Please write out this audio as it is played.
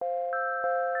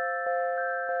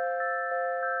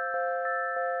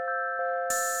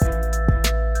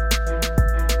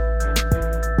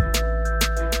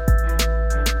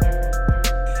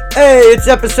Hey, it's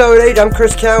episode 8. I'm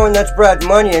Chris Cowan, that's Brad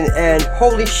Munyon, and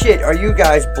holy shit, are you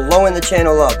guys blowing the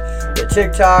channel up. The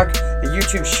TikTok, the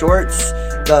YouTube Shorts,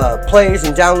 the plays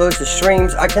and downloads, the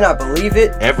streams, I cannot believe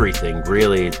it. Everything,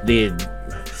 really.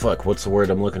 What's the word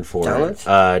I'm looking for?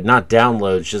 Downloads? Not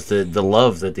downloads, just the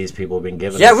love that these people have been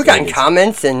giving us. Yeah, we've gotten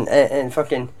comments and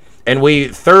fucking... And we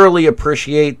thoroughly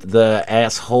appreciate the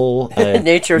asshole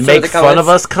nature of make the fun of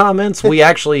us comments. We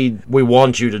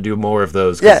want you to do more of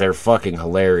those because they're fucking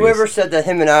hilarious. Whoever said that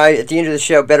him and I at the end of the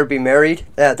show better be married,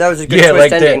 that was a good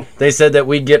twist ending. They said that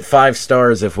we'd get 5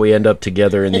 stars if we end up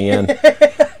together in the end.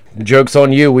 Joke's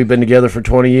on you, we've been together for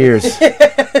 20 years.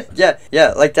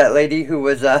 Yeah, like that lady who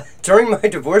was, during my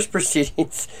divorce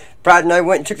proceedings, Brad and I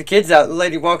went and took the kids out. The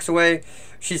lady walks away.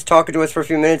 She's talking to us for a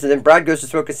few minutes, and then Brad goes to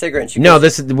smoke a cigarette.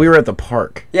 And we were at the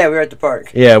park. Yeah, we were at the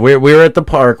park. Yeah, we were at the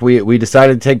park. We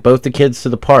decided to take both the kids to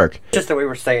the park. Just the way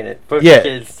we're saying it. Both the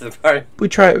kids to the park.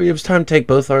 It was time to take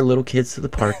both our little kids to the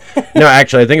park. No,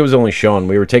 actually, I think it was only Sean.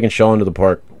 We were taking Sean to the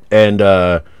park, and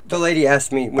the lady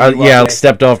asked me. I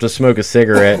stepped off to smoke a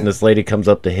cigarette, and this lady comes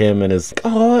up to him and is,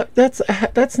 "Oh,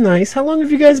 that's nice. How long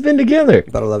have you guys been together?"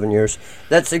 About 11 years.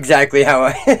 That's exactly how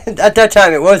I. At that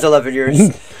time, it was 11 years.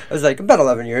 I was like, about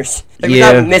 11 years.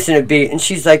 Without missing a beat. And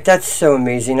she's like, "That's so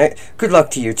amazing. Good luck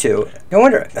to you two." I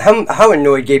wonder how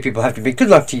annoyed gay people have to be. Good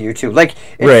luck to you two. Like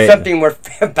it's something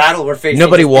a battle we're facing.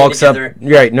 Nobody walks up.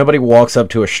 Right. Nobody walks up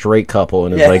to a straight couple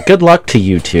and is like, "Good luck to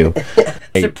you two."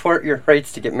 Support your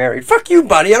rights to get married. Fuck you,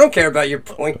 buddy. I don't care about your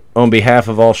point. On behalf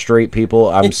of all straight people,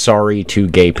 I'm sorry to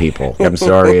gay people. I'm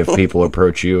sorry if people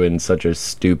approach you in such a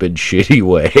stupid, shitty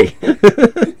way.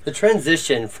 The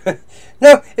transition.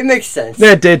 No, it makes sense.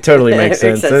 That did totally make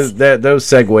sense. Those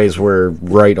segues were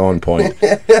right on point.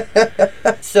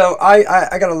 So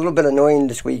I got a little bit annoying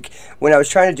this week when I was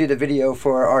trying to do the video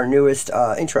for our newest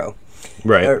intro.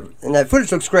 Right. And that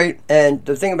footage looks great, and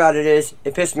the thing about it is,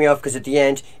 it pissed me off because at the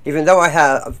end, even though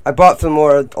I bought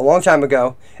Filmora a long time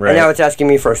ago, and now it's asking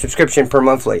me for a subscription per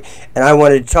monthly, and I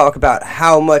wanted to talk about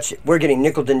how much we're getting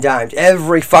nickeled and dimed.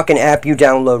 Every fucking app you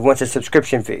download wants a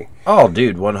subscription fee. Oh,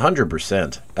 dude,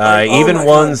 100%. Even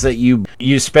ones that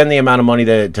you spend the amount of money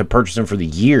to purchase them for the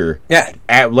year. Yeah.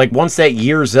 Once that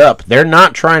year's up, they're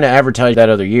not trying to advertise that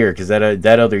other year because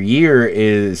that other year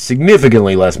is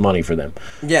significantly less money for them.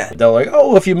 Yeah. They're like,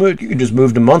 oh, if you can just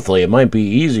move to monthly. It might be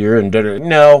easier. And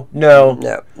no,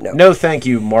 thank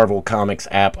you, Marvel Comics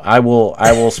app. I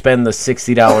will spend the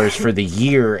 $60 for the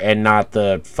year and not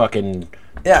the fucking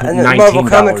and the Marvel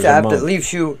Comics app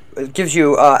that gives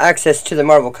you access to the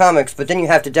Marvel Comics, but then you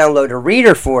have to download a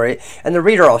reader for it, and the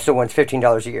reader also wants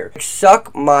 $15 a year.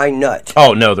 Suck my nut.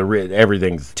 Oh no,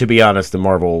 everything's. To be honest, the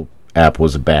Marvel app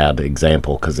was a bad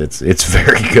example because it's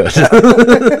very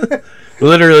good.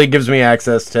 Literally gives me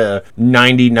access to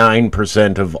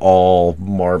 99% of all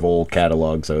Marvel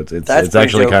catalogs, so it's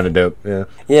actually kind of dope. Yeah.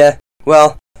 Yeah.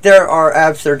 Well, there are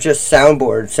apps that are just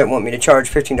soundboards that want me to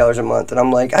charge $15 a month, and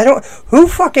I'm like, who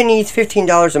fucking needs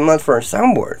 $15 a month for a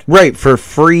soundboard? Right, for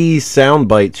free sound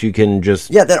bites you can just...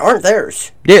 Yeah, that aren't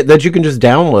theirs. Yeah, that you can just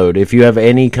download if you have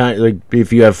any kind...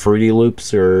 if you have Fruity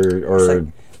Loops or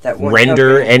that one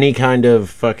Render, company, any kind of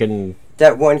fucking...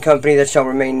 That one company that shall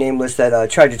remain nameless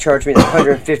that tried to charge me that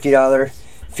 $150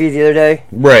 fee the other day.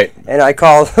 Right. And I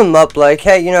called them up like,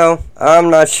 hey, I'm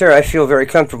not sure I feel very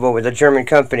comfortable with a German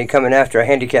company coming after a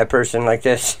handicapped person like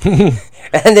this.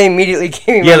 And they immediately gave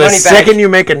me my money back. Yeah, the second you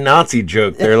make a Nazi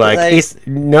joke, they're like,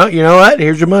 no, you know what?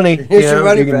 Here's your money. Here's your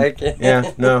money back.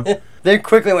 Yeah, no. They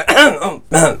quickly went,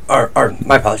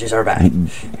 my apologies are back.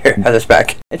 Here, have this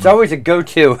back. It's always a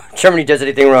go-to. Germany does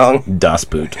anything wrong. Das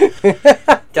Boot.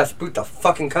 Just boot the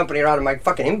fucking company out of my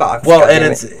fucking inbox. Well, and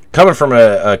it's coming from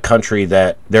a country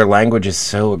that their language is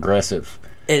so aggressive.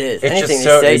 It is. It's anything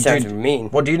just they say sounds mean.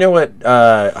 Well, do you know what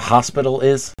hospital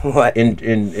is? What?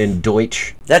 In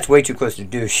Deutsch? That's way too close to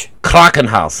douche.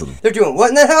 Krankenhausen. They're doing what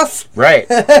in that house? Right.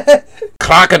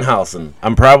 Krankenhausen.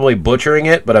 I'm probably butchering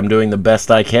it, but I'm doing the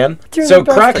best I can. So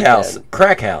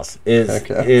Crackhouse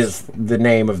is the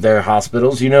name of their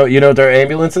hospitals. You know what their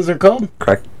ambulances are called?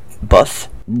 Crack bus.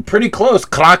 Pretty close.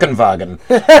 Krankenwagen.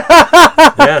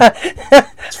 Yeah.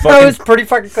 That was pretty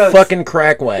fucking close. Fucking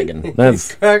crack wagon.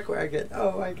 That's crack wagon.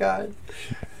 Oh my god.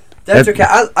 That's okay.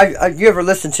 You ever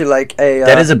listen to like a...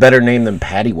 that is a better name than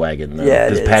Paddy Wagon, though. Yeah,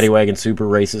 because Paddy Wagon's super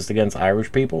racist against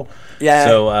Irish people. Yeah.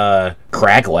 So,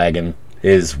 Crack Wagon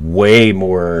is way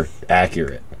more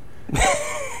accurate.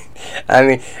 I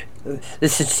mean, the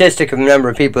statistic of the number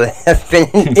of people that have been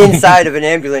inside of an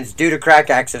ambulance due to crack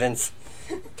accidents.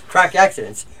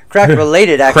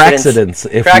 Crack-related accidents. Crackcidents,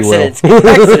 if you will.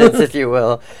 Crackcidents, if you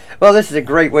will. Well, this is a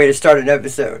great way to start an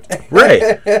episode.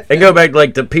 Right. And go back,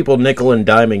 like, to people nickel and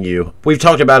diming you. We've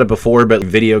talked about it before, but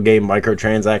video game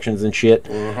microtransactions and shit.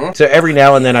 Mm-hmm. So every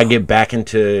now and then I get back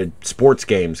into sports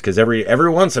games, because every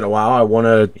once in a while I want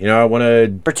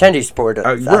to... pretend he's sport.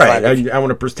 Right. I want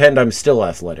to pretend I'm still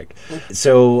athletic.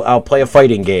 So I'll play a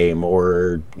fighting game,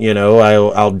 or,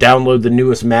 I'll download the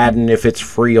newest Madden if it's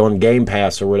free on Game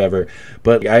Pass or whatever.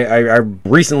 But I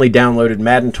recently downloaded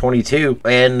Madden 22,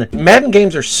 and Madden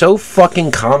games are so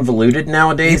fucking convoluted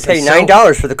nowadays. You pay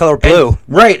 $9 for the color blue.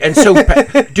 And so,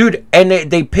 dude, and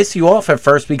they piss you off at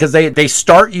first because they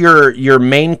start your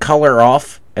main color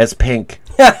off as pink.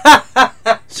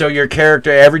 So your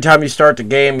character, every time you start the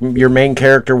game, your main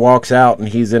character walks out and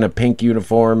he's in a pink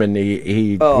uniform, and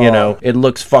he it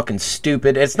looks fucking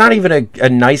stupid. It's not even a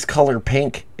nice color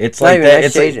pink. It's like that.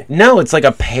 It's like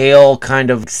a pale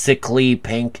kind of sickly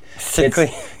pink.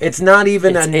 Sickly. It's not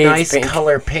even a nice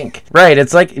color pink. Right.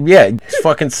 It's like, it's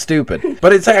fucking stupid.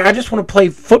 But it's like, I just want to play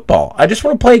football. I just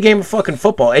want to play a game of fucking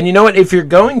football. And you know what? If you're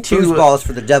going to... Foosball is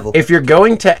for the devil. If you're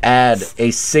going to add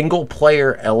a single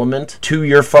player element to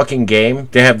your fucking game,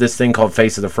 they have this thing called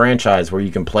Face of the Franchise where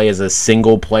you can play as a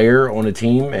single player on a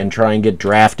team and try and get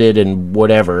drafted and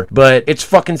whatever. But it's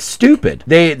fucking stupid.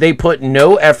 They put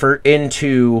no effort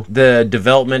into the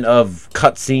development of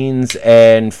cutscenes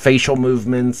and facial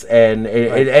movements, and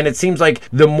it seems like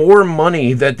the more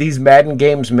money that these Madden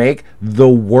games make, the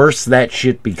worse that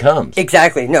shit becomes.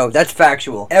 Exactly. No, that's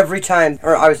factual. Every time,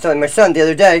 or I was telling my son the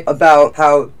other day about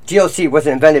how DLC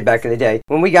wasn't invented back in the day.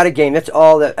 When we got a game, that's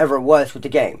all that ever was with the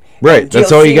game. Right, and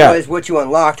that's all you got. DLC was what you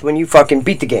unlocked when you fucking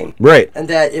beat the game. Right. And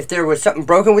that if there was something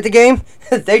broken with the game,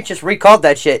 they just recalled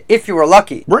that shit if you were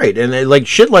lucky. Right, and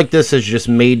shit like this has just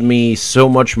made me so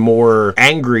much more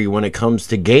angry when it comes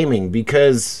to gaming,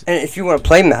 because... And if you want to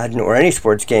play Madden or any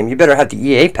sports game, you better have the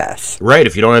EA Pass. Right,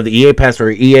 if you don't have the EA Pass or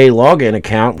EA login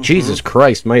account, Jesus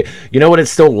Christ, you know what it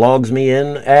still logs me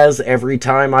in as every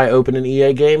time I open an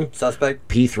EA game? Suspect.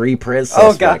 P3 Prez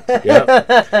Suspect. Oh,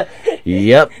 God.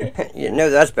 Yep. You know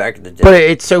that's back in the day. But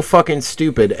it's so fucking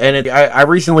stupid, and I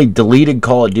recently deleted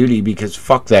Call of Duty because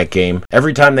fuck that game.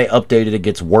 Every time they update it, it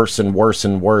gets worse and worse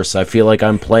and worse. I feel like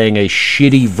I'm playing a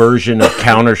shitty version of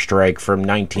Counter-Strike from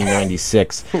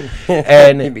 1996.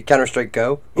 And maybe Counter-Strike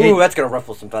Go? Ooh, that's going to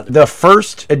ruffle some feathers. The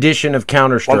first edition of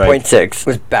Counter-Strike 1.6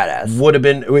 was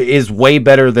badass. Is way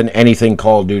better than anything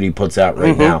Call of Duty puts out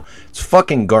right now. It's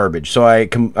fucking garbage. So I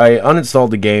uninstalled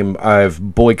the game. I've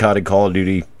boycotted Call of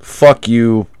Duty. Fuck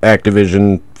you,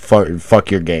 Activision.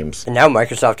 Fuck your games. And now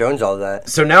Microsoft owns all of that.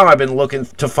 So now I've been looking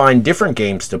to find different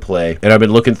games to play. And I've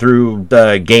been looking through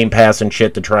the Game Pass and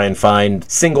shit to try and find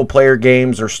single-player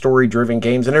games or story-driven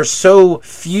games. And there's so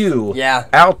few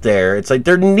out there. It's like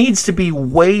there needs to be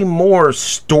way more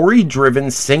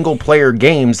story-driven single-player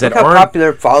games that aren't... Look how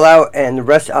popular Fallout and the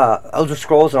rest, Elder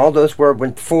Scrolls and all those were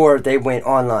before they went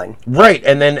online. Right.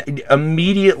 And then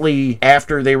immediately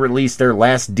after they released their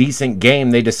last decent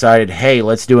game, they decided, hey,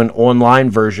 let's do an online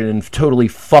version and totally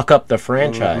fuck up the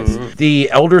franchise.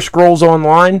 The Elder Scrolls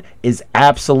Online is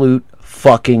absolute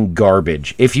fucking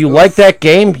garbage. If you like that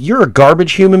game, you're a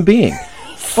garbage human being.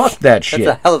 Fuck that shit.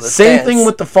 That's a hell of a Same thing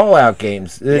with the Fallout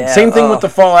games. Same thing with the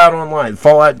Fallout Online.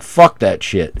 Fallout, fuck that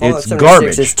shit. Fallout it's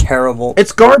garbage. It's terrible.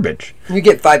 It's garbage. You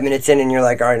get 5 minutes in and you're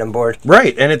like, all right, I'm bored.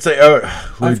 Right, and it's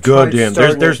like, goddamn.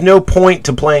 There's no point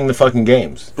to playing the fucking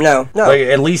games. No. Like,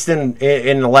 at least in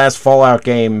the last Fallout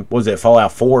game, was it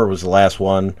Fallout 4 was the last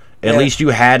one? At least you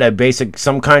had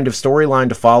some kind of storyline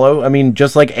to follow. I mean,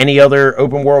 just like any other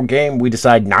open world game, we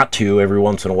decide not to every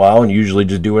once in a while and usually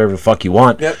just do whatever the fuck you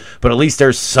want. Yep. But at least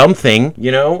there's something,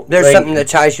 There's something that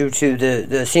ties you to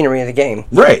the scenery of the game.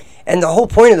 Right. And the whole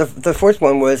point of the fourth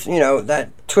one was, that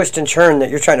twist and turn that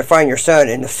you're trying to find your son,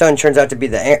 and the son turns out to be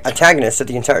the antagonist of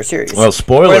the entire series. Well,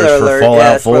 spoilers for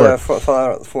Fallout 4.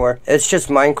 Fallout 4. It's just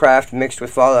Minecraft mixed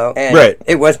with Fallout, and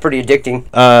it was pretty addicting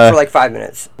for like 5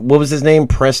 minutes. What was his name?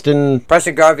 Preston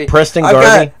Garvey. Preston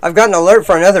Garvey? I've got an alert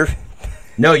for another...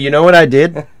 No, you know what I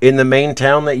did? In the main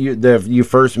town that you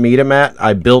first meet him at,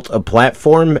 I built a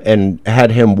platform and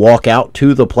had him walk out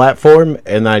to the platform,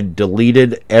 and I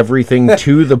deleted everything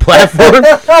to the platform.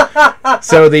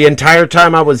 So the entire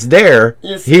time I was there,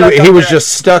 he was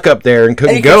just stuck up there and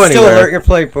couldn't go anywhere. Still alert your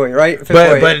play point, right?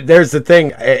 But there's the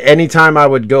thing. Anytime I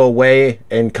would go away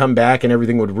and come back and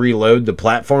everything would reload, the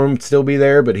platform would still be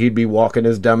there, but he'd be walking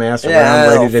his dumb ass around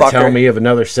ready to tell me of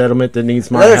another settlement that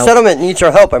needs my help. Another settlement needs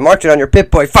your help. I marked it on your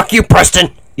Pip-Boy. Fuck you,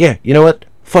 Preston! Yeah, you know what?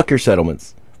 Fuck your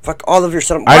settlements. Fuck all of your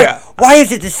settlements. Why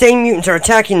is it the same mutants are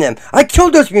attacking them? I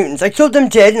killed those mutants. I killed them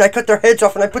dead, and I cut their heads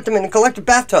off, and I put them in a collective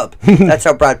bathtub. That's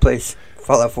how Brad plays.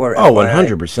 Fallout 4. Oh, FYI.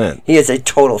 100%. He is a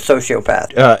total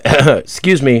sociopath.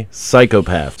 Excuse me,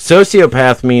 psychopath.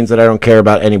 Sociopath means that I don't care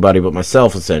about anybody but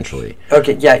myself, essentially.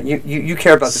 Okay, yeah, you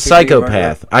care about the people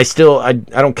Psychopath.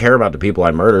 I don't care about the people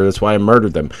I murder. That's why I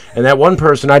murdered them. And that one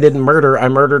person I didn't murder, I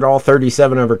murdered all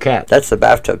 37 of her cats. That's the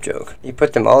bathtub joke. You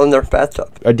put them all in their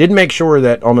bathtub. I did make sure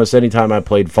that almost any time I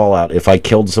played Fallout, if I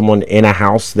killed someone in a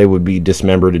house, they would be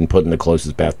dismembered and put in the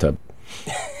closest bathtub.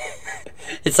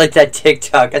 It's like that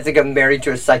TikTok. I think I'm married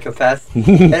to a psychopath.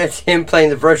 And it's him playing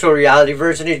the virtual reality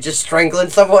version. He's just strangling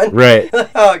someone. Right.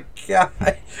 Oh,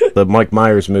 God. The Mike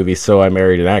Myers movie, So I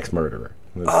Married an Axe Murderer.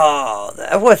 Oh,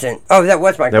 that wasn't. Oh, that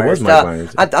was Mike Myers. That was Mike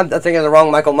Myers. I'm thinking of the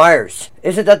wrong Michael Myers.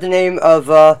 Isn't that the name of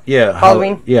yeah,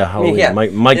 Halloween? Halloween. Yeah.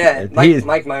 Mike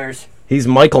Mike Myers. He's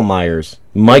Michael Myers.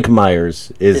 Mike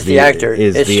Myers is the actor.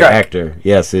 Is the Shrek. actor.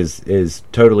 Yes, is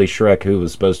totally Shrek, who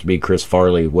was supposed to be Chris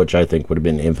Farley, which I think would have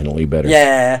been infinitely better.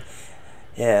 Yeah.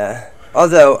 Yeah.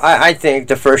 Although, I think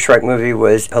the first Shrek movie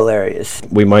was hilarious.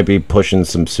 We might be pushing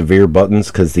some severe buttons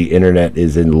because the internet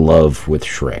is in love with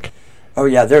Shrek. Oh,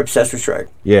 yeah, they're obsessed with Shrek.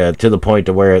 Yeah, to the point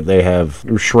to where they have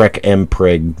Shrek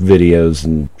MPreg videos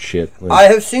and shit. I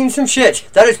have seen some shit.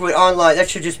 That is what online, that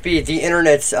should just be the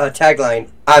internet's tagline.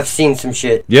 I've seen some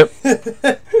shit. Yep.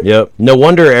 Yep. No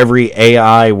wonder every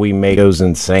AI we make goes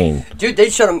insane. Dude, they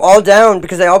shut them all down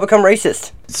because they all become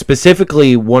racist.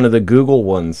 Specifically, one of the Google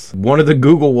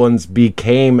ones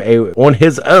became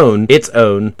its own,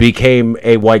 became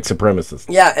a white supremacist.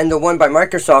 Yeah, and the one by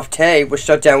Microsoft, Tay, was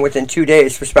shut down within 2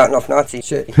 days for spouting off Nazi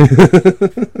shit.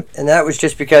 And that was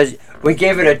just because we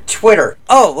gave it a Twitter.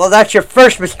 Oh, well, that's your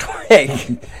first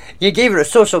mistake. You gave it a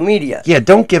social media. Yeah,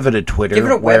 don't give it a Twitter. Give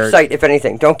it a website, if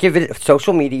anything. Don't give it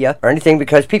social media or anything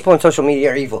because people on social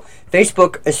media are evil.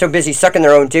 Facebook is so busy sucking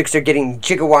their own dicks, they're getting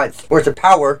gigawatts worth of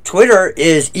power. Twitter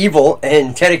is evil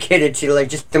and dedicated to like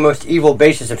just the most evil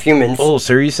basis of humans. Oh,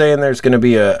 so are you saying there's going to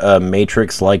be a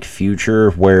Matrix-like future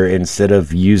where instead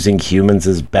of using humans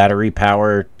as battery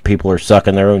power, people are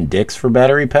sucking their own dicks for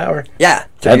battery power? Yeah,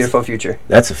 it's a beautiful future.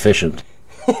 That's efficient.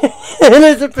 It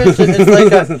is efficient. It's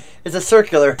like it's a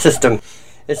circular system.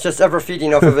 It's just ever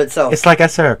feeding off of itself. It's like a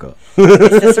circle.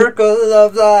 It's the circle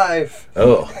of life.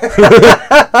 Oh.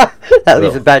 That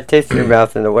leaves a bad taste in your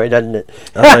mouth in a way, doesn't it?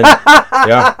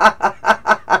 Yeah.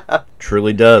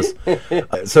 Truly does.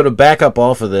 So to back up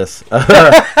off of this,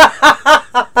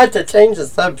 to change the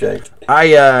subject. I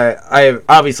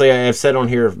have said on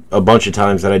here a bunch of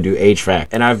times that I do HVAC,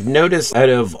 and I've noticed out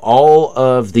of all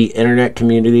of the internet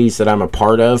communities that I'm a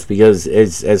part of, because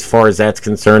as far as that's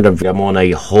concerned, I'm on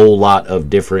a whole lot of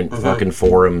different fucking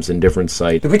forums and different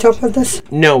sites. Did we talk about this?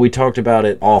 No, we talked about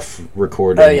it off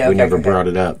recording. We never brought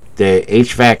it up. The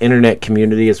HVAC internet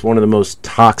community is one of the most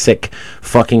toxic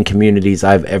fucking communities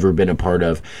I've ever been a part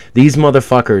of. These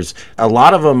motherfuckers, a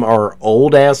lot of them are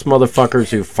old ass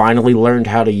motherfuckers who finally learned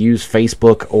how to use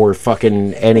Facebook or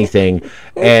fucking anything,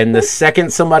 and the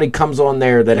second somebody comes on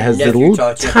there that has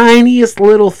the tiniest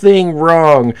little thing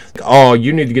wrong, oh,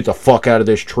 you need to get the fuck out of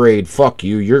this trade, fuck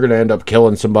you, you're gonna end up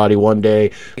killing somebody one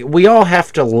day. We all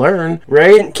have to learn,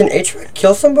 right? Can HVAC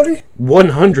kill somebody?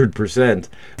 100%.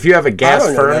 If you have a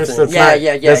gas furnace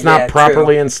that's not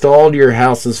properly installed, your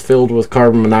house is filled with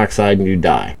carbon monoxide and you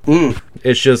die.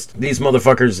 It's just these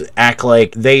motherfuckers act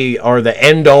like they are the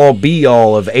end-all,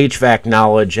 be-all of HVAC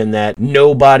knowledge and that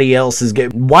nobody else is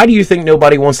getting... Why do you think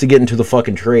nobody wants to get into the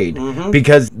fucking trade?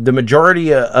 Because the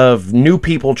majority of new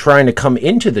people trying to come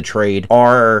into the trade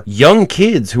are young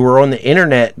kids who are on the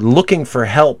internet looking for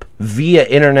help via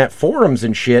internet forums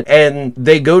and shit, and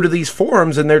they go to these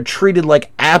forums and they're treated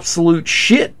like absolute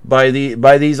shit by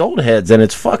these old heads, and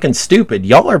it's fucking stupid.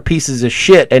 Y'all are pieces of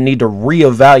shit and need to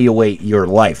reevaluate your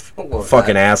life.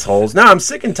 Fucking assholes. No, I'm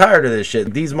sick and tired of this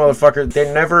shit. These motherfuckers,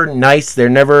 they're never nice. They're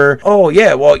never, oh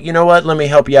yeah, well, you know what, let me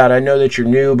help you out. I know that you're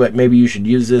new, but maybe you should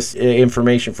use this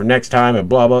information for next time and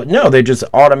blah blah. No, they're just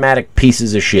automatic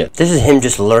pieces of shit. This is him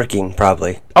just lurking,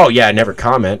 probably. Oh yeah, I never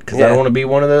comment because I don't want to be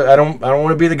one of the. I don't want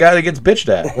to be the guy that gets bitched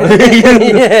at.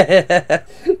 Yeah.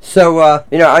 So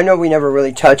I know we never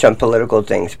really touch on political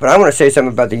things, but I want to say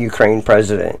something about the Ukraine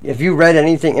president. Have you read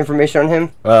information on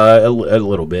him? A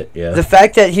little bit, yeah. The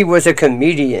fact that he was a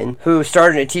comedian who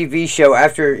started a TV show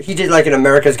after he did like an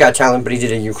America's Got Talent, but he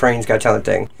did a Ukraine's Got Talent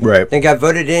thing. Right. Then got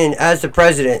voted in as the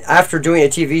president after doing a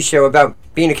TV show about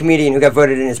being a comedian who got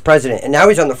voted in as president, and now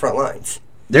he's on the front lines.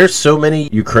 There's so many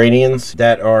Ukrainians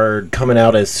that are coming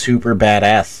out as super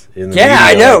badass. Yeah,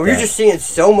 I know. Like You're just seeing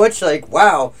so much, like,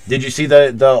 wow. Did you see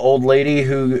the old lady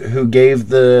who gave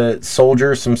the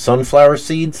soldier some sunflower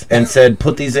seeds and said,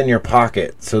 put these in your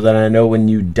pocket so that I know when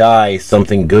you die,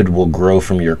 something good will grow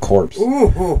from your corpse?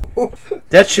 Ooh.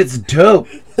 That shit's dope.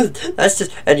 That's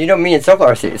just, and you know me and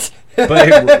sunflower seeds.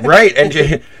 But right,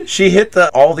 and she hit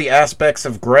all the aspects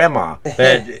of grandma.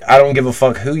 That I don't give a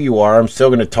fuck who you are. I'm still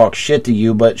going to talk shit to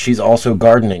you, but she's also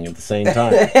gardening at the same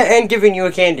time and giving you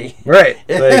a candy. Right,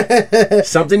 like,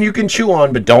 something you can chew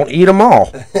on, but don't eat them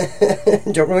all.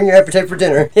 Don't ruin your appetite for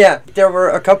dinner. Yeah, there were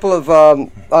a couple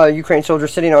of Ukraine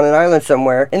soldiers sitting on an island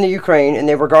somewhere in the Ukraine, and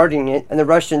they were guarding it. And the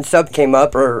Russian sub came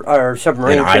up, or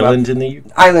submarine. An island in the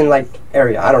island like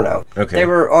area. I don't know. Okay. They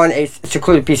were on a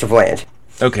secluded piece of land.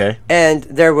 Okay. And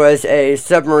there was a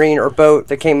submarine or boat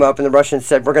that came up, and the Russians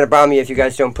said, "We're going to bomb you if you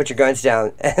guys don't put your guns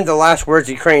down." And the last words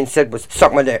Ukraine said was,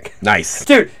 "Suck my dick." Nice.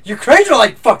 Dude, Ukrainians are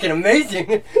like fucking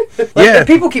amazing. Yeah.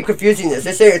 People keep confusing this.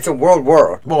 They say it's a world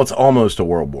war. Well, it's almost a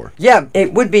world war. Yeah,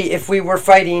 it would be if we were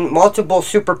fighting multiple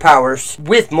superpowers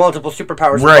with multiple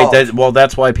superpowers Right. involved.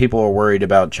 That's why people are worried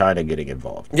about China getting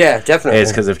involved. Yeah, definitely.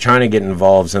 It's because if China gets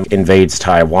involved and invades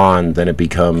Taiwan, then it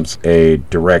becomes a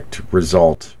direct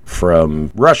result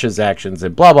from Russia's actions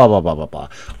and blah, blah, blah, blah, blah, blah.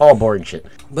 All boring shit.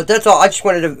 But that's all. I just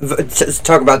wanted to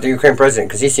talk about the Ukraine president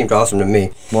because he seemed awesome to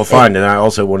me. Well, fine. And I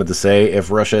also wanted to say,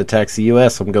 if Russia attacks the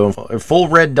U.S., I'm going full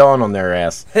Red Dawn on their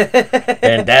ass.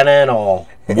 Bandana and all.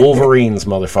 Wolverines,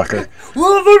 motherfucker.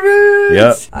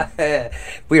 Wolverines! Yep.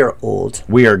 We are old.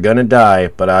 We are going to die,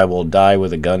 but I will die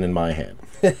with a gun in my hand.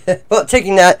 Well,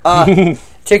 taking that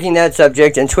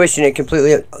subject and twisting it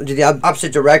completely to the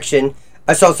opposite direction,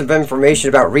 I saw some information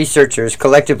about researchers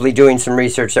collectively doing some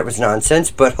research that was nonsense,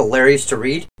 but hilarious to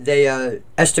read. They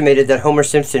estimated that Homer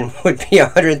Simpson would be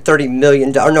 $130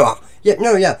 million.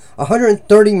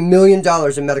 $130 million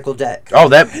in medical debt. Oh,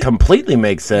 that completely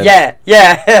makes sense.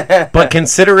 Yeah. But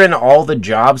considering all the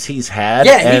jobs he's had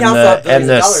and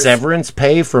the severance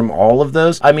pay from all of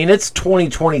those, I mean, it's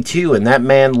 2022 and that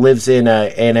man lives in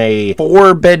a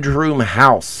 4-bedroom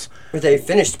house. With a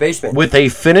finished basement. With a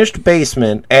finished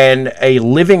basement and a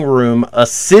living room, a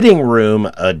sitting room,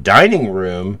 a dining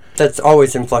room. That's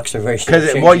always in fluctuation.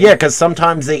 Because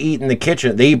sometimes they eat in the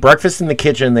kitchen. They eat breakfast in the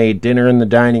kitchen, they eat dinner in the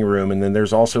dining room, and then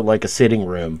there's also like a sitting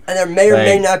room. And there may or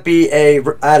may not be a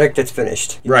attic that's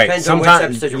finished. Right. Depends on which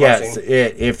episode you're watching.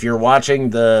 If you're watching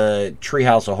the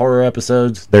Treehouse of Horror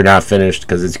episodes, they're not finished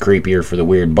because it's creepier for the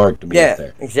weird bark to be up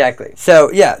there. Yeah, exactly. So,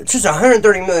 it's just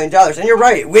 $130 million. And you're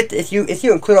right. If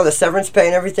you include all the severance pay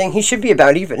and everything, he should be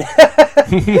about even.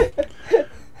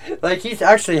 Like, he's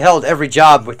actually held every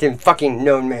job within fucking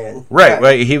known man.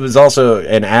 Right. He was also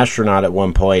an astronaut at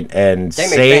one point and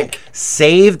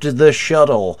saved the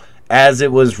shuttle as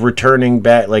it was returning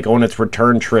back, like on its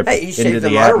return trip into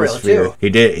the atmosphere. Too.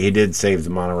 He did save the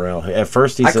monorail. At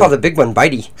first he said, call the big one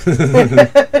Bitey.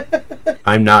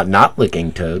 I'm not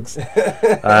licking toads. We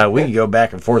can go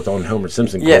back and forth on Homer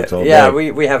Simpson quotes all day. Yeah,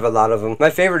 we have a lot of them. My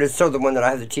favorite is still the one that I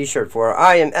have the t-shirt for.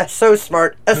 I am so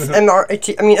smart.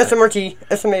 SMRT.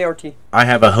 S-M-A-R-T. I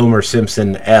have a Homer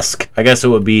Simpson-esque, I guess it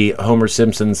would be Homer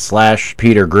Simpson /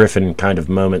 Peter Griffin kind of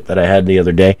moment that I had the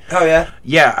other day. Oh, yeah?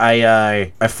 Yeah,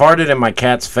 I farted in my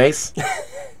cat's face.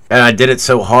 And I did it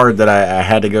so hard that I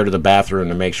had to go to the bathroom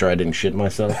to make sure I didn't shit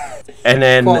myself. And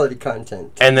then quality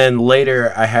content. And then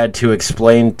later I had to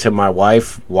explain to my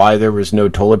wife why there was no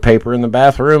toilet paper in the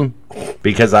bathroom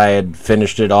because I had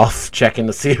finished it off checking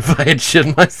to see if I had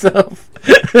shit myself.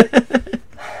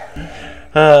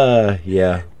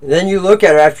 Yeah. And then you look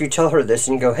at her after you tell her this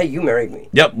and you go, "Hey, you married me."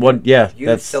 Yep.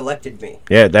 You selected me.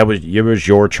 Yeah, it was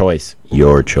your choice.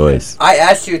 Your choice. I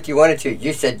asked you if you wanted to.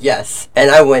 You said yes, and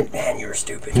I went, "Man, you're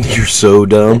stupid. You're so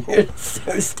dumb. You're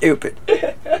so stupid."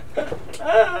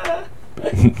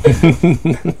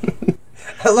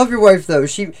 I love your wife though.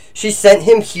 She sent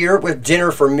him here with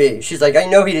dinner for me. She's like, "I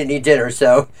know he didn't eat dinner,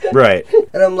 so." Right.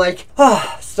 And I'm like,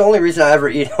 it's the only reason I ever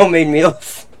eat homemade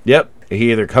meals. Yep.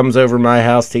 He either comes over my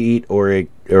house to eat or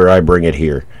I bring it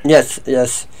here. Yes.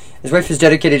 His wife is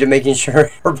dedicated to making sure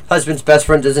her husband's best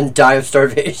friend doesn't die of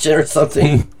starvation or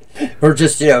something. Or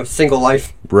just, single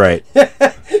life. Right.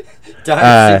 Die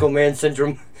of single man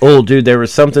syndrome. Oh, dude, there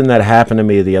was something that happened to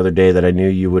me the other day that I knew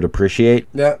you would appreciate.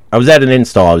 Yeah. I was at an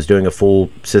install. I was doing a full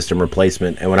system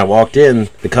replacement. And when I walked in,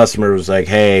 the customer was like,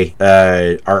 "Hey,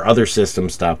 our other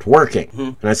system stopped working."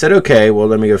 Mm-hmm. And I said, "Okay, well,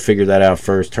 let me go figure that out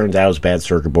first." Turns out it was a bad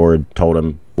circuit board. Told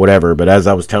him, whatever. But as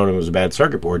I was telling him it was a bad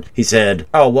circuit board, he said,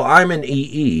 "Oh, well, I'm an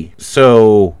EE,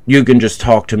 so you can just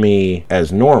talk to me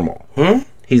as normal."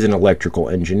 He's an electrical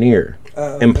engineer.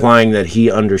 Implying that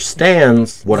he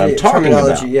understands what I'm talking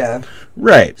about. Yeah.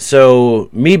 Right. So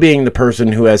me being the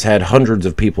person who has had hundreds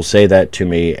of people say that to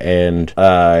me, and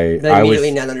I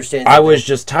was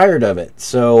just tired of it.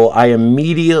 So I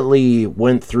immediately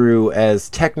went through as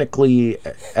technically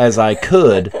as I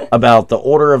could about the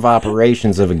order of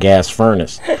operations of a gas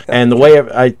furnace. And the way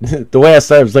I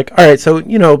said it was like, all right, so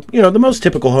you know, the most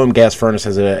typical home gas furnace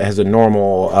has a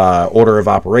normal order of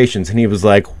operations, and he was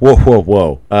like,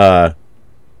 whoa,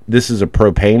 this is a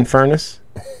propane furnace?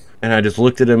 And I just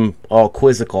looked at him all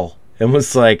quizzical and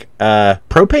was like,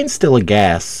 propane's still a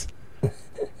gas.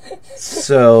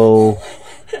 So,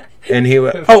 and he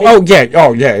went, oh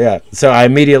yeah. So I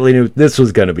immediately knew this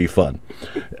was going to be fun.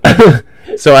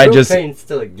 So propane's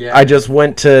still a gas. I just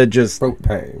went to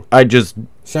propane. I just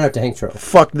shout out to Hank Troll.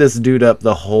 Fuck this dude up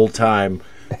the whole time.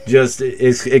 Just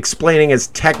explaining as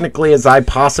technically as I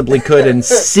possibly could and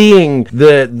seeing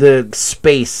the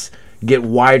space get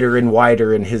wider and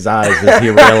wider in his eyes as he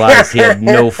realized he had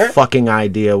no fucking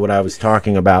idea what I was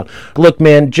talking about. Look,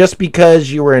 man, just because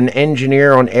you were an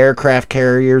engineer on aircraft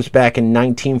carriers back in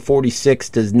 1946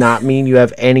 does not mean you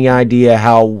have any idea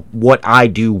how what I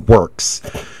do works.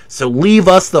 So leave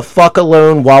us the fuck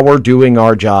alone while we're doing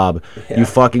our job, you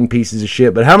fucking pieces of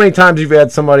shit. But how many times have you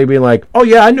had somebody be like, oh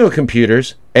yeah, I know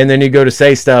computers, and then you go to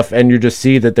say stuff and you just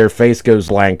see that their face goes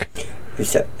blank.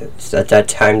 It's at that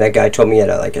time that guy told me he had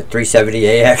a 370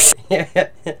 AX.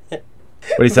 But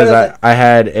he says I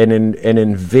had an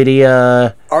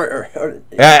NVIDIA,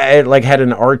 I had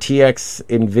an RTX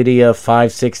NVIDIA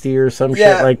 560 or some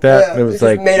shit like that. Yeah. It was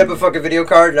like made up a fucking video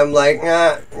card, and I'm like,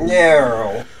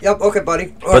 no. Yep, okay, buddy.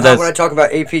 When I talk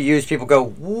about APUs, people go,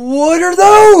 what are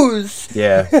those?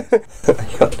 Yeah.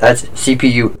 That's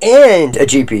CPU and a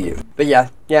GPU. But yeah,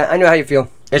 I know how you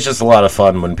feel. It's just a lot of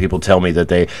fun when people tell me that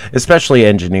they, especially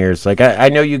engineers, like I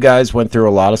know you guys went through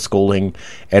a lot of schooling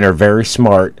and are very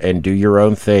smart and do your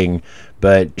own thing,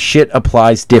 but shit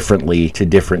applies differently to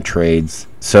different trades.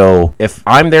 So if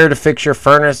I'm there to fix your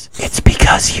furnace, it's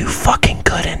because you fucking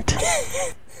couldn't.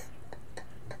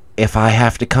 If I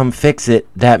have to come fix it,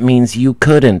 that means you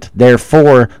couldn't.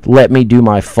 Therefore, let me do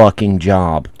my fucking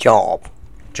job. Job.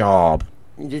 Job.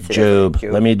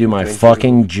 Let me do my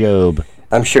fucking job.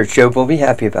 I'm sure Job will be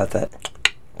happy about that.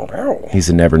 He's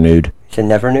a never nude. He's a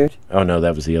never nude? Oh, no,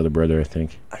 that was the other brother, I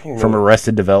think. From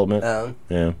Arrested Development.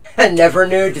 Yeah. Never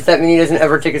nude? Does that mean he doesn't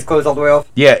ever take his clothes all the way off?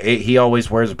 Yeah, he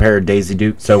always wears a pair of Daisy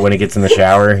Dukes, so when he gets in the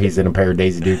shower, he's in a pair of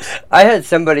Daisy Dukes. I had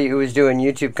somebody who was doing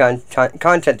YouTube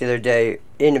content the other day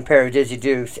in a pair of Daisy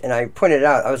Dukes, and I pointed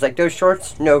out, I was like, those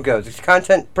shorts, no go. This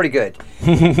content, pretty good.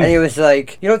 And he was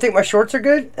like, you don't think my shorts are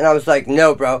good? And I was like,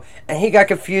 no, bro. And he got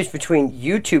confused between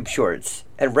YouTube shorts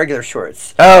and regular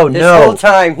shorts. Oh, this whole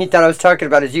time, he thought I was talking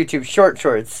about his YouTube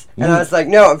shorts. And I was like,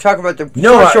 no, I'm talking about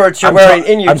the shorts you're wearing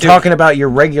in YouTube. I'm talking about your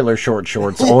regular shorts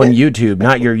on YouTube,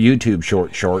 not your YouTube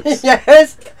shorts.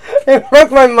 Yes. It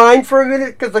broke my mind for a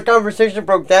minute because the conversation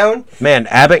broke down. Man,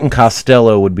 Abbott and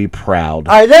Costello would be proud.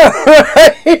 I know,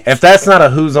 right? If that's not a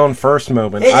who's on first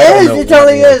moment, it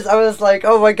totally is. I was like,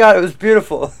 oh my god, it was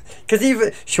beautiful. Because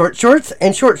even short shorts,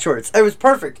 it was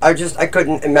perfect. I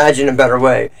couldn't imagine a better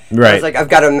way. Right. I was like, I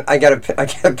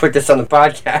gotta put this on the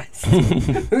podcast.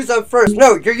 Who's up first?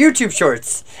 No, your YouTube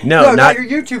shorts. No, not your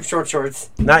YouTube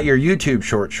shorts. Not your YouTube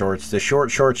shorts. The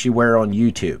short shorts you wear on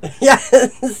YouTube.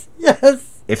 Yes.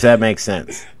 If that makes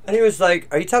sense. And he was like,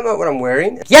 are you talking about what I'm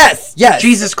wearing? Yes.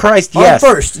 Jesus Christ, yes.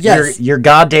 First, yes. Your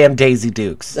goddamn Daisy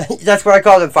Dukes. That's what I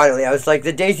called them finally. I was like,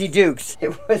 the Daisy Dukes.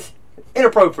 It was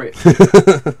inappropriate.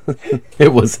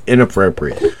 It was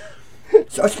inappropriate.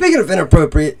 So speaking of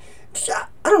inappropriate, I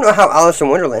don't know how Alice in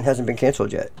Wonderland hasn't been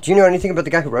canceled yet. Do you know anything about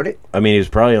the guy who wrote it? I mean, he was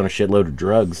probably on a shitload of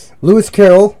drugs. Lewis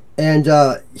Carroll. And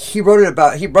he wrote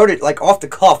it like off the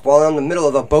cuff while in the middle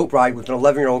of a boat ride with an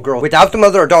 11-year-old girl without the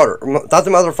mother or daughter, without the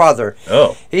mother or father.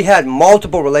 Oh. He had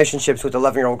multiple relationships with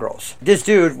 11-year-old girls. This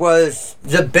dude was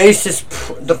the basis,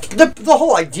 the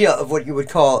whole idea of what you would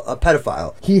call a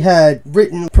pedophile. He had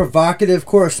written provocative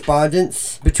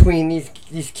correspondence between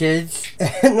these kids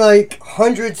and like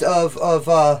hundreds of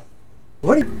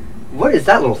what is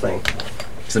that little thing?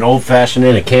 It's an old-fashioned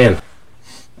in a can.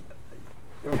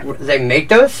 Do they make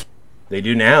those? They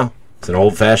do now. It's an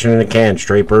old-fashioned in a can.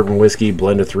 Straight bourbon whiskey,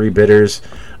 blend of 3 bitters,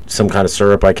 some kind of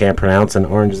syrup I can't pronounce, and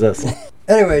orange zest.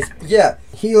 Anyways, yeah,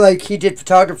 he did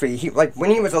photography.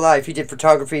 When he was alive, he did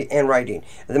photography and writing.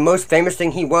 And the most famous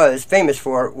thing he was famous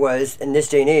for was, in this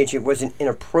day and age, it wasn't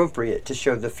inappropriate to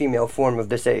show the female form of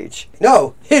this age.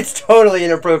 No, it's totally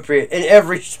inappropriate in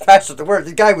every facet of the word.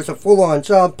 The guy was a full-on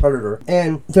child predator.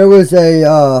 And there was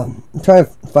a I'm trying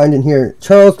to find in here.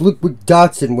 Charles Ludwig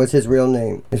Dodson was his real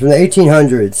name. It's from the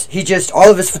 1800s. He just, all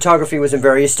of his photography was in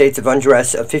various states of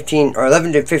undress of 15 or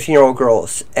 11 to 15-year-old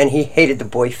girls, and he hated the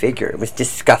boy figure. It was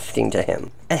disgusting to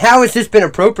him. And how has this been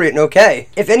appropriate and okay?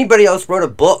 If anybody else wrote a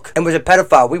book and was a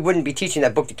pedophile, we wouldn't be teaching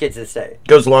that book to kids this day.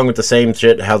 Goes along with the same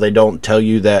shit, how they don't tell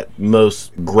you that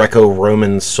most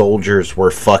Greco-Roman soldiers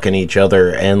were fucking each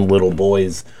other and little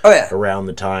boys around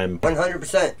the time.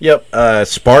 100%. Yep.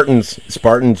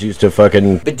 Spartans used to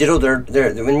fucking bediddle their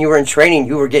when you were in training,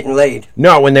 you were getting laid.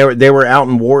 No, when they were out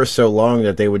in war so long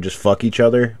that they would just fuck each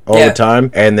other all the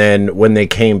time. And then when they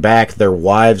came back, their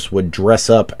wives would dress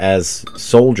up as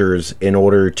soldiers in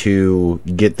order to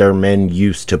get their men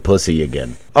used to pussy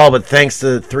again. Oh, but thanks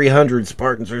to 300,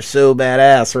 Spartans are so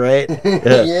badass, right?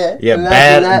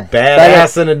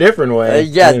 Badass in a different way.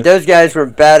 Those guys were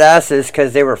badasses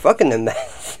because they were fucking them.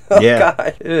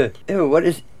 God. Ew, what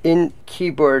is in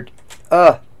keyboard?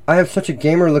 I have such a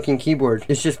gamer-looking keyboard.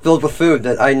 It's just filled with food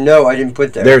that I know I didn't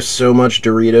put there. There's so much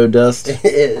Dorito dust. It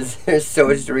is. There's so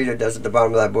much Dorito dust at the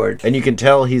bottom of that board. And you can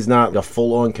tell he's not a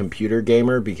full-on computer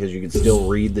gamer because you can still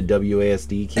read the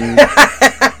WASD keys.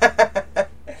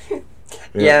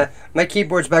 Yeah, my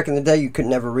keyboards back in the day, you could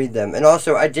never read them. And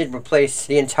also, I did replace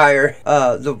the entire,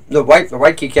 the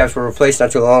white keycaps were replaced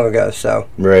not too long ago, so.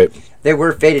 Right. They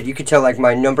were faded. You could tell, like,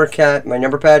 my number pads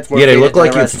were faded.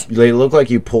 They look like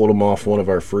you pulled them off one of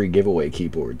our free giveaway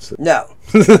keyboards. No.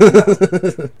 No,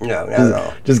 not at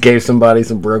all. Just gave somebody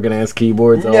some broken-ass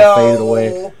keyboards all faded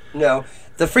away. No.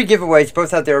 The free giveaways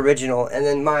both had their original, and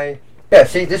then yeah,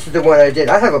 see, this is the one I did.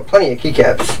 I have plenty of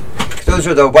keycaps. Those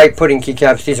are the white pudding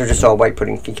keycaps. These are just all white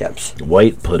pudding keycaps.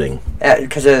 White pudding?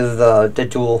 Because of the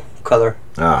dual color.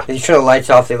 If you turn the lights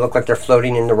off, they look like they're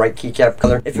floating in the right keycap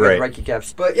color. If you got the right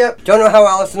keycaps. But, don't know how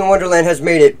Alice in Wonderland has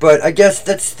made it, but I guess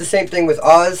that's the same thing with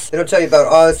Oz. They don't tell you about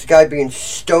Oz, the guy being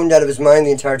stoned out of his mind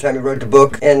the entire time he wrote the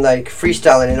book, and, like,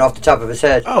 freestyling it off the top of his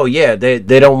head. Oh, yeah, they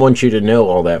don't want you to know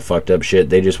all that fucked up shit.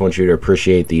 They just want you to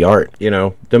appreciate the art, you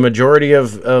know? The majority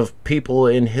of people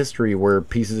in history were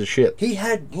pieces of shit. He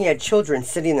had children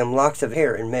sitting in locks of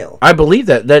hair in mail. I believe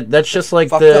that. That's just like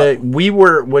when we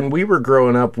were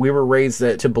growing up, we were raised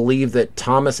to believe that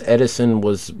Thomas Edison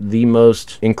was the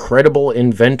most incredible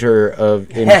inventor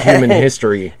in human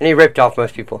history. And he ripped off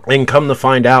most people. And come to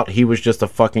find out, he was just a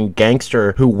fucking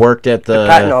gangster who worked at the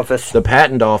patent office. The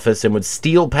patent office and would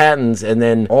steal patents and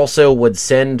then also would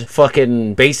send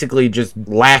fucking basically just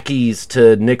lackeys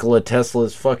to Nikola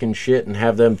Tesla's fucking shit and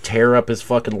have them tear up his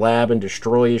fucking lab and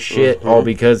destroy his shit, all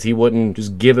because he wouldn't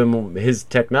just give him his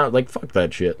technology. Like, fuck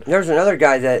that shit. There was another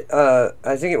guy that,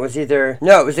 I think it was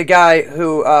a guy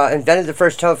who invented the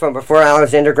first telephone before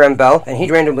Alexander Graham Bell, and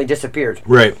he randomly disappeared.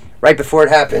 Right before it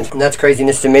happened. And that's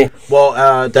craziness to me.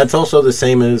 Well, that's also the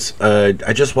same as,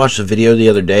 I just watched a video the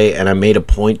other day, and I made a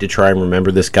point to try and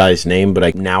remember this guy's name,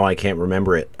 but now I can't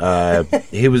remember it.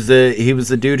 He was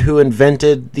the dude who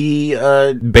invented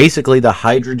basically the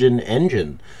hydrogen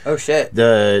engine. Oh, shit.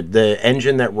 The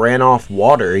engine that ran off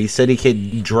water. He said he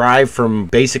could drive from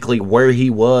basically where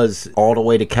he was all the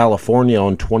way to California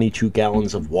on 22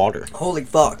 gallons of water. Holy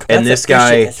fuck. And this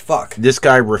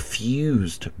guy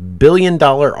refused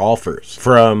billion-dollar offers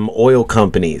from oil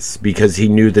companies because he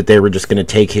knew that they were just going to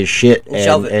take his shit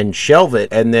and shelve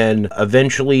it. And then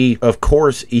eventually, of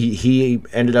course, he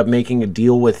ended up making a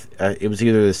deal with, it was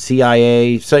either the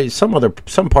CIA,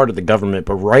 some part of the government,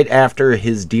 but right after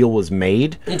his deal was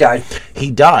made, he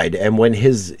died. And when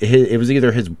it was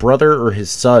either his brother or his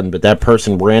son, but that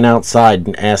person ran outside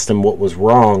and asked him what was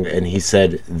wrong, and he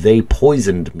said, "They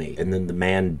poisoned me." And then the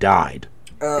man died.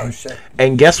 Oh, shit.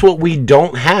 And guess what we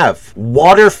don't have?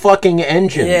 Water fucking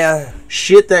engines. Yeah.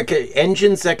 Shit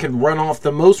engines that could run off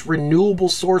the most renewable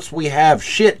source we have.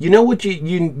 Shit. You know what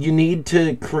you need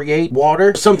to create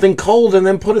water? Something cold and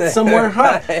then put it somewhere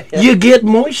hot. You get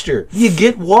moisture. You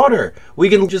get water. We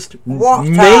can just we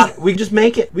can just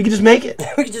make it.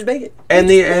 And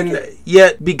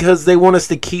yet because they want us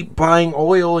to keep buying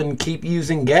oil and keep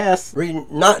using gas,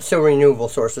 not so renewable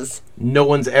sources. No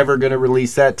one's ever going to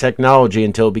release that technology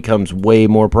until it becomes way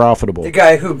more profitable. The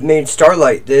guy who made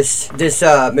Starlight, this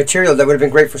material that would have been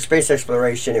great for space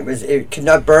exploration, it could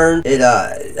not burn. It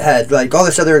had like all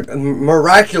this other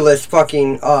miraculous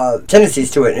fucking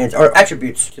tendencies to it, or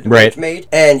attributes to the way it's made.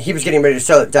 And he was getting ready to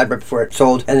sell it, died right before it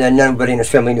sold, and then nobody in his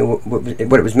family knew what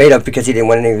it was made of because he didn't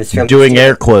want any of his family. Doing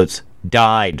air quotes.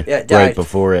 died, Yeah, died. right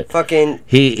before it. Fucking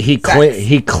He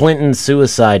Clinton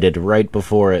suicided right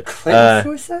before it. Clinton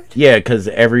suicide? Yeah, because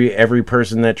every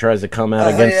person that tries to come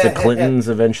out against the yeah, Clintons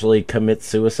eventually commits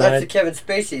That's suicide. the Kevin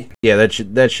Spacey. Yeah,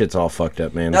 that shit's all fucked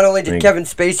up, man. Not only did Kevin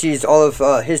Spacey's all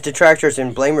of his detractors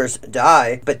and blamers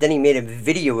die, but then he made a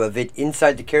video of it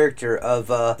inside the character of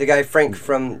the guy Frank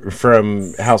from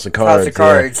House of Cards. House of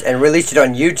Cards, and released it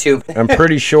on YouTube. I'm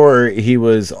pretty sure he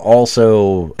was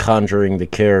also conjuring the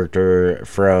character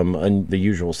from The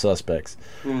Usual Suspects.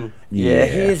 Yeah,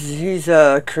 he's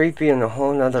creepy on a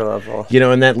whole nother level. You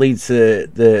know, and that leads to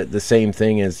the same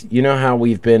thing as, you know how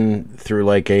we've been through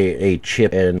like a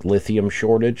chip and lithium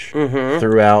shortage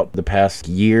throughout the past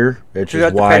year?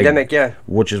 Throughout the pandemic, yeah.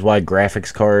 Which is why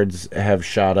graphics cards have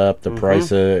shot up. The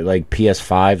price of, like,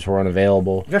 PS5s were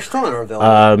unavailable. They're still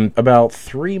unavailable. About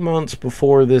 3 months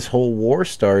before this whole war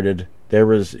started, there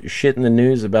was shit in the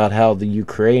news about how the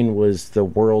Ukraine was the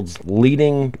world's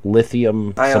leading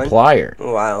lithium supplier.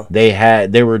 Wow.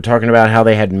 They were talking about how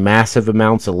they had massive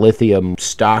amounts of lithium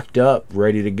stocked up,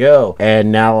 ready to go. And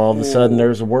now all of a sudden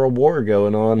there's a world war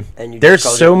going on. And there's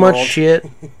so much shit.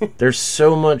 There's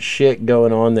so much shit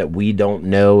going on that we don't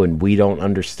know and we don't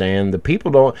understand.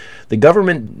 The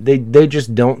government, they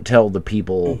just don't tell the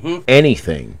people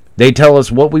anything. They tell us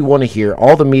what we want to hear.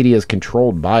 All the media is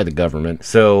controlled by the government,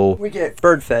 so we get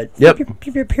bird fed. Yep.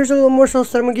 Here's a little morsel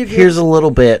that I'm gonna give you. Here's a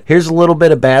little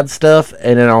bit of bad stuff,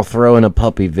 and then I'll throw in a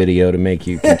puppy video to make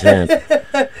you content.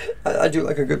 I do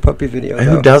like a good puppy video.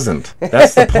 Who doesn't?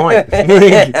 That's the point.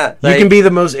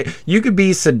 You could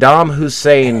be Saddam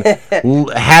Hussein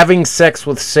having sex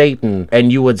with Satan,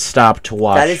 and you would stop to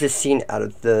watch. That is a scene out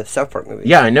of the South Park movie.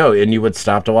 Yeah, I know, and you would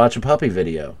stop to watch a puppy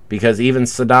video because even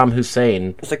Saddam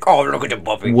Hussein. It's like, oh, look at the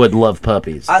puppy. Would love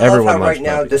puppies. Everyone love how right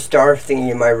now the star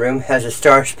thingy in my room has a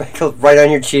star speckled right on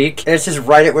your cheek, and it's just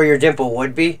right at where your dimple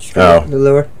would be. Oh. The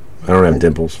lower. I don't have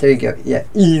dimples. There you go. Yeah,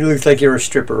 it looks like you're a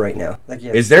stripper right now. Like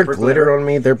is there glitter on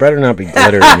me? There better not be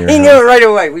glitter in your house. He knew it right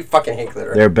away. We fucking hate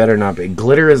glitter. There better not be.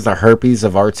 Glitter is the herpes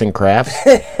of arts and crafts.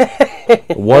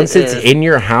 Once it's in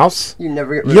your house,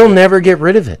 you'll never get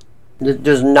rid of it. It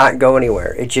does not go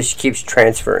anywhere. It just keeps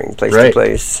transferring place to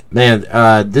place. Man,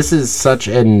 this is such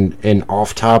an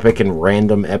off-topic and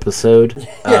random episode.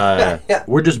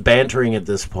 We're just bantering at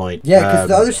this point. Yeah, because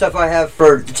the other stuff I have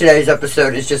for today's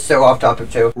episode is just so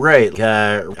off-topic, too. Right.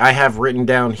 I have written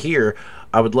down here,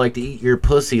 I would like to eat your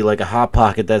pussy like a Hot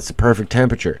Pocket that's the perfect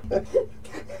temperature.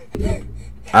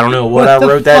 I don't know what I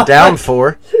wrote that down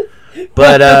for,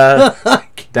 but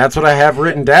that's what I have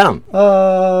written down.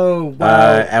 Oh,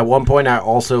 wow. At one point, I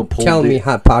also pulled... Tell me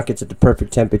Hot Pockets at the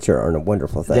perfect temperature are a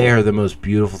wonderful thing. They are the most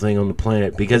beautiful thing on the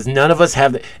planet because none of us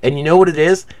have... And you know what it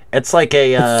is? It's like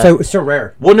a... it's so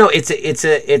rare. Well, no, it's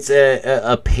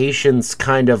a patience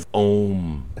kind of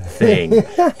thing.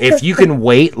 If you can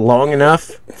wait long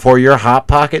enough for your Hot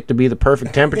Pocket to be the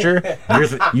perfect temperature,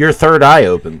 your third eye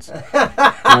opens.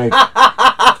 Like,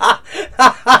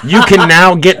 you can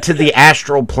now get to the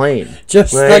astral plane.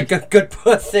 Just like a good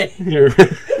pussy.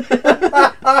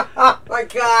 Oh my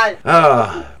God.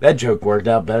 Oh, that joke worked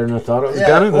out better than I thought it was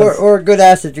gonna. Or a good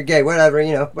ass if you're gay. Whatever,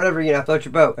 float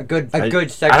your boat. A good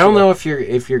sexual. I don't know if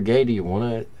you're gay. Do you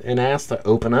want an ass to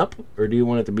open up, or do you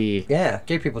want it to be? Yeah,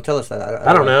 gay people tell us that.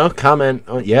 I don't know. Comment.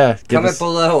 Comment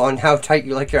below on how tight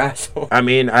you like your asshole. I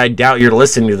mean, I doubt you're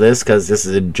listening to this because this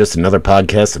is just another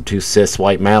podcast of two cis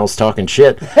white males talking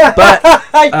shit. But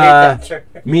I hate that term.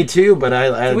 Me too. But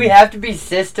do we have to be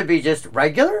cis to be just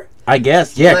regular? I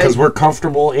guess, yeah, because we're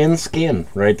comfortable in skin,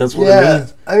 right? That's what it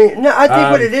means. I mean, no, I think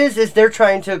what it is they're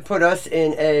trying to put us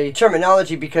in a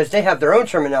terminology because they have their own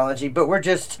terminology, but we're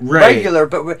just regular.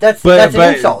 But that's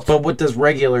an insult. But what does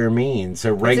regular mean?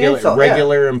 So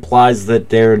regular implies that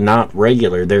they're not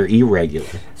regular; they're irregular.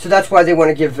 So that's why they want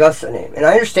to give us a name, and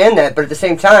I understand that. But at the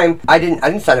same time, I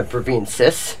didn't sign up for being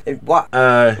cis. Why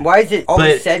is it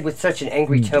always said with such an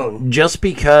angry tone? Just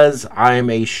because I'm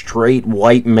a straight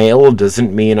white male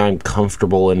doesn't mean I'm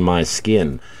comfortable in my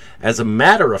skin. As a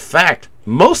matter of fact,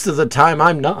 most of the time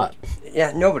I'm not.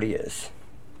 Yeah, nobody is.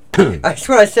 That's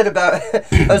what I said about...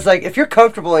 I was like, if you're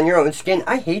comfortable in your own skin,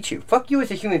 I hate you. Fuck you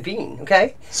as a human being,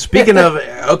 okay? Speaking of...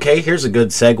 Okay, here's a good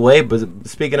segue, but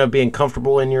speaking of being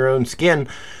comfortable in your own skin,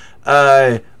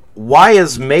 why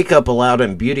is makeup allowed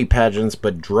in beauty pageants,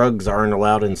 but drugs aren't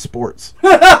allowed in sports?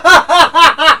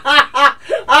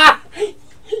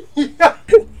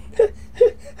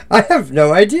 I have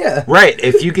no idea. Right,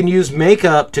 if you can use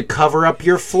makeup to cover up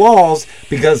your flaws,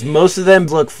 because most of them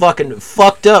look fucking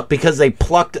fucked up because they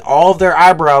plucked all of their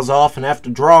eyebrows off and have to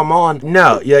draw them on.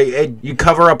 No, you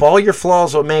cover up all your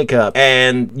flaws with makeup,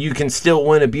 and you can still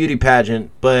win a beauty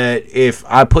pageant. But if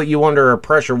I put you under a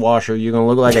pressure washer, you're gonna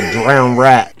look like a drowned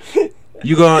rat.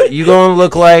 You gonna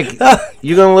look like that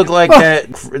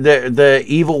the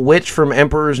evil witch from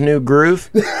Emperor's New Groove.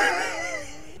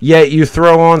 Yet you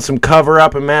throw on some cover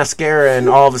up and mascara, and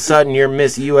all of a sudden you're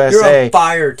Miss USA. You're on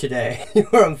fire today.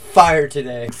 You're on fire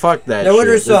today. Fuck that. No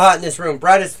wonder it's so hot in this room.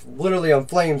 Brad is literally on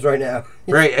flames right now.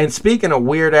 Right, and speaking of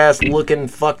weird-ass looking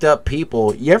fucked up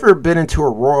people, you ever been into a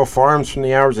Royal Farms from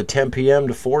the hours of 10 p.m.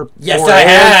 to 4 Yes, I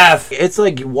have. It's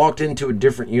like you walked into a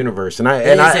different universe, and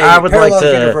I would like to,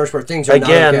 universe where things are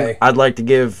again, not okay. I'd like to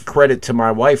give credit to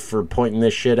my wife for pointing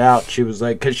this shit out. She was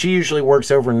like, because she usually works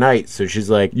overnight, so she's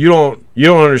like, you don't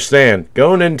understand.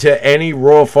 Going into any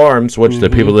Royal Farms, which the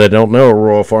people that don't know,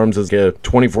 Royal Farms is a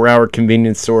 24-hour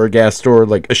convenience store, gas store,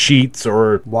 like a Sheetz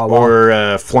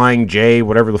or Flying J,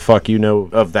 whatever the fuck you know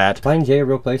of that. Flying J, a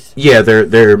real place? Yeah,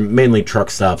 they're mainly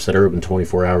truck stops that are open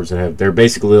 24 hours and they're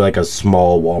basically like a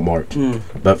small Walmart,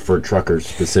 but for truckers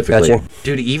specifically. Gotcha.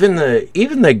 Dude, even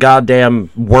the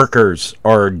goddamn workers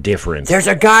are different. There's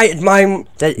a guy at mine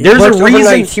that there's works a reason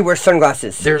overnight. He wears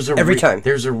sunglasses. Every time.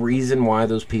 There's a reason why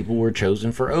those people were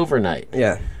chosen for overnight.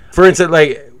 Yeah. For instance,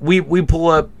 like we pull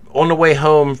up on the way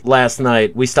home last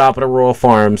night. We stop at a Royal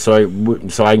Farm so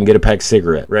I can get a pack of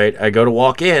cigarette. Right. I go to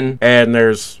walk in and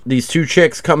there's these two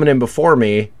chicks coming in before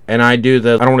me. And I do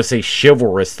I don't want to say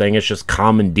chivalrous thing, it's just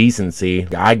common decency.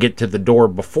 I get to the door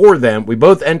before them. We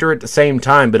both enter at the same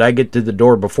time, but I get to the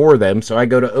door before them. So I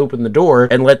go to open the door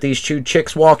and let these two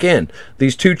chicks walk in.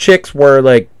 These two chicks were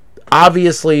like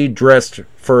obviously dressed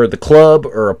for the club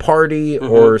or a party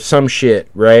or some shit,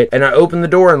 right? And I opened the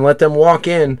door and let them walk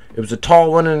in. It was a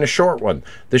tall one and a short one.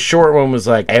 The short one was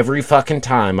like, every fucking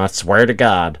time, I swear to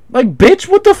God. Like, bitch,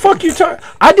 what the fuck you talking?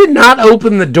 I did not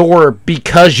open the door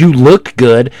because you looked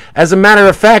good. As a matter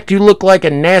of fact, you look like a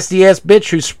nasty-ass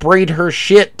bitch who sprayed her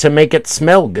shit to make it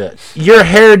smell good. Your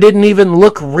hair didn't even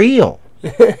look real.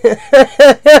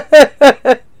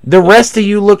 The rest of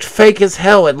you looked fake as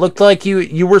hell. It looked like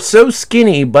you were so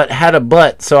skinny but had a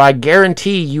butt. So I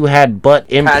guarantee you had butt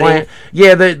implant.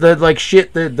 Yeah, the like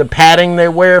shit, the padding they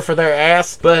wear for their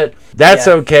ass. But that's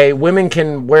okay. Women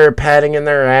can wear padding in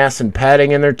their ass and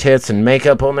padding in their tits and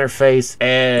makeup on their face.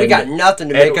 And we got nothing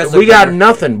to make us look We got better.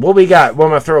 Nothing. What we got?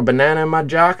 Want to throw a banana in my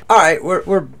jock? All right,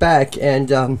 we're back, and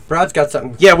Brad's got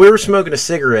something. Yeah, we were smoking a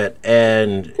cigarette,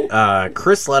 and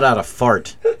Chris let out a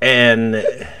fart, and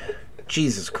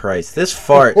Jesus Christ, this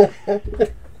fart.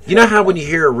 You know how when you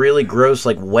hear a really gross,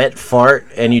 like, wet fart,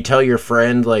 and you tell your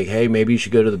friend, like, hey, maybe you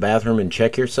should go to the bathroom and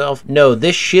check yourself? No,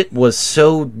 this shit was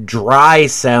so dry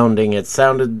sounding,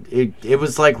 it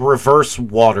was like reverse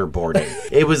waterboarding.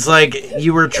 It was like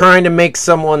you were trying to make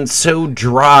someone so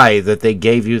dry that they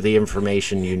gave you the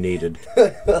information you needed.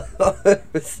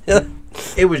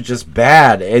 It was just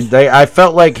bad. I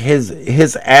felt like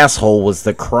his asshole was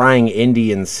the crying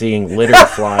Indian seeing litter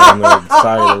fly on the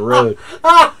side of the road.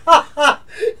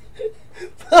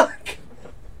 Fuck.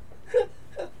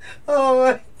 Oh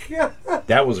my God.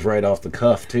 That was right off the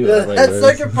cuff too. That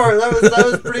second part, that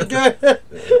was pretty good.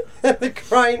 The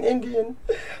crying Indian.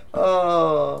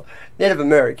 Oh, Native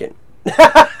American.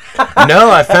 No,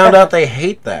 I found out they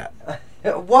hate that.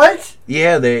 What?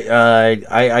 Yeah, they.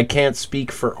 I can't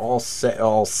speak for all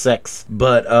sex,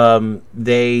 but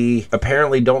they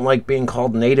apparently don't like being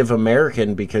called Native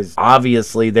American because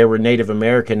obviously they were Native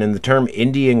American, and the term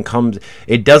Indian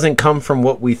it doesn't come from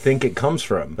what we think it comes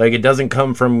from. Like, it doesn't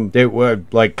come from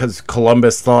because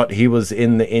Columbus thought he was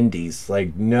in the Indies.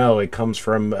 Like, no, it comes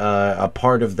from a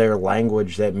part of their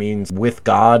language that means with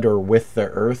God or with the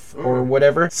earth or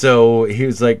whatever. So he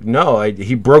was like, no,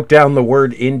 he broke down the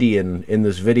word Indian in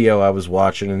this video I was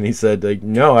watching, and he said, like,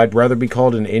 no, I'd rather be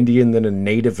called an Indian than a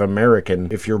Native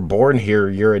American. If you're born here,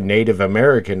 you're a Native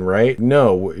American, right?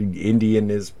 No,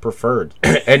 Indian is preferred.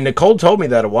 And Nicole told me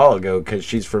that a while ago because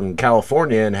she's from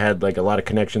California and had like a lot of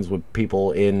connections with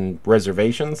people in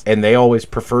reservations, and they always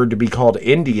preferred to be called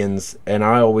Indians, and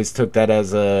I always took that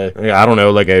as I don't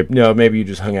know, maybe you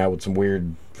just hung out with some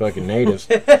weird fucking natives.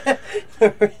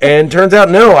 And turns out,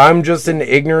 no, I'm just an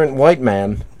ignorant white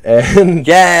man. And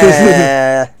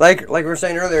yeah, like we were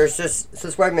saying earlier, it's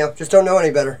just white male. Just don't know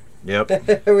any better. Yep.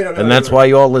 We don't know. And that's why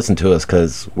you all listen to us,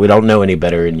 because we don't know any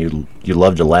better, and you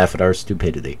love to laugh at our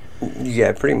stupidity.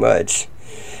 Yeah, pretty much.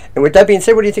 And with that being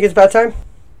said, what do you think it's about time?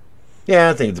 Yeah,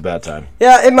 I think it's about time.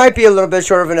 Yeah, it might be a little bit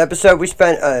short of an episode. We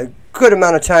spent a good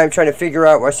amount of time trying to figure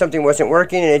out why something wasn't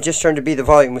working, and it just turned to be the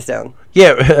volume was down.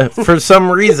 Yeah, for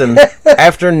some reason,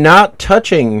 after not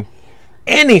touching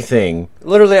anything...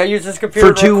 Literally, I use this computer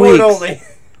for 2 record weeks. only.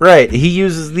 Right, he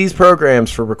uses these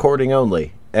programs for recording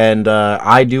only. And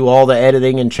I do all the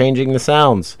editing and changing the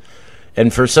sounds.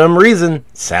 And for some reason,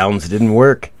 sounds didn't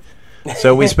work.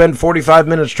 So we spent 45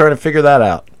 minutes trying to figure that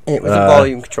out. It was a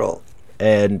volume control.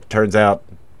 And turns out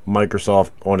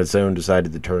Microsoft on its own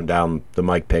decided to turn down the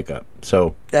mic pickup.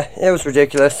 So yeah, it was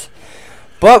ridiculous.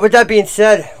 But with that being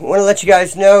said, I want to let you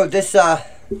guys know this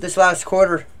last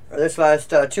quarter, or this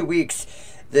last 2 weeks,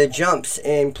 the jumps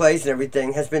in plays and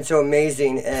everything has been so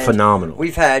amazing. And phenomenal.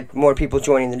 We've had more people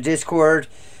joining the Discord.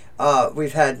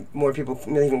 We've had more people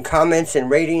leaving comments and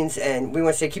ratings. And we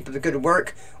want to say keep up the good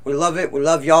work. We love it. We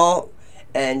love y'all.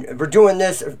 And we're doing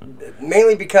this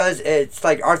mainly because it's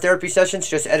like our therapy sessions,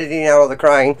 just editing out all the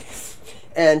crying.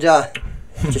 And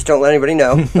just don't let anybody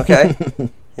know, okay?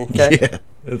 Okay? Yeah,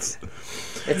 it's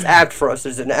apt for us.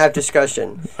 There's an apt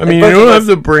discussion. I mean, you don't have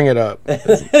to bring it up.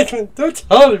 Don't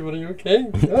tell anybody,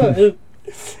 okay?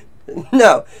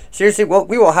 No, seriously, well,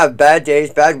 we will have bad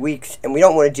days, bad weeks, and we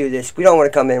don't want to do this. We don't want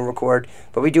to come in and record,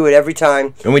 but we do it every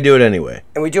time. And we do it anyway.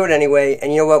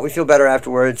 And you know what? We feel better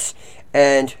afterwards,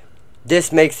 and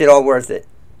this makes it all worth it.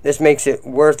 This makes it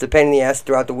worth the pain in the ass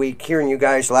throughout the week. Hearing you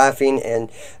guys laughing and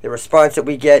the response that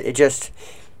we get, it's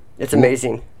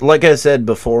amazing. Like I said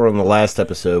before on the last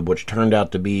episode, which turned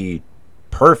out to be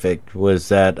perfect, was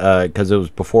that because it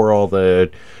was before all the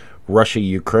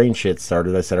Russia-Ukraine shit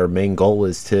started, I said our main goal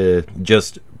is to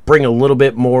just bring a little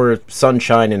bit more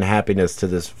sunshine and happiness to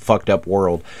this fucked up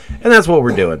world. And that's what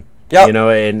we're doing. Yep. You know,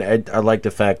 and I like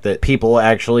the fact that people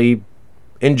actually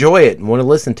enjoy it and want to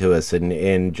listen to us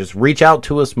and just reach out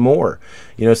to us more.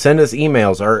 You know, send us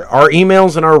emails. Our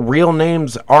emails and our real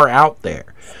names are out there.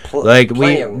 Like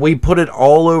we put it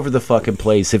all over the fucking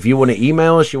place. If you want to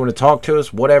email us, you want to talk to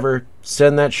us, whatever,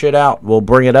 send that shit out. We'll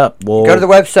bring it up. We'll go to the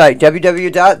website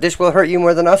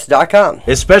www.thiswillhurtyoumorethanus.com.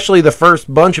 Especially the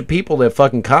first bunch of people that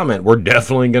fucking comment, we're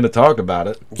definitely going to talk about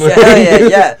it.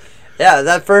 Yeah. Yeah,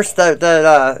 that first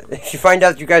if you find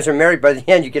out you guys are married by the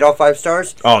end, you get all 5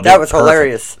 stars. Oh, that was perfect.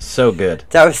 Hilarious. So good.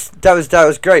 That was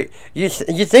great. You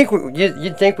think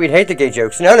we'd hate the gay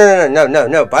jokes?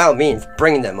 No. By all means,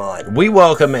 bring them on. We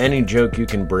welcome any joke you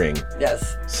can bring.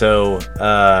 Yes. So,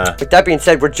 with that being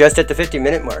said, we're just at the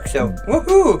 50-minute mark. So,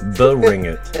 woohoo! Bring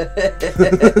it.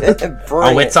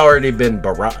 It's already been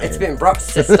brought. It's been brought,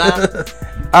 sister.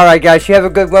 All right, guys. You have a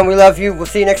good one. We love you. We'll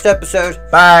see you next episode.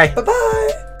 Bye. Bye.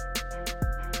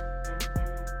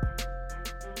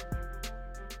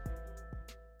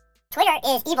 Twitter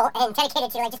is evil and dedicated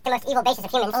to just the most evil basis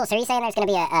of humans. Oh, so are you saying there's going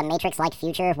to be a Matrix-like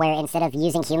future where instead of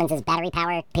using humans as battery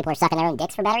power, people are sucking their own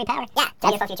dicks for battery power? Yeah, it's a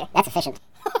beautiful future. That's efficient.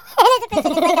 It is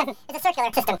efficient. It's a circular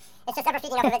system. It's just ever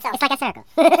feeding off of itself. It's like a circle.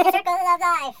 It's a circle of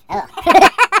life. Oh.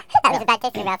 That leaves a bad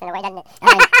taste in your mouth in a way, doesn't it?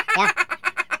 Yeah.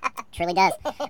 Truly does.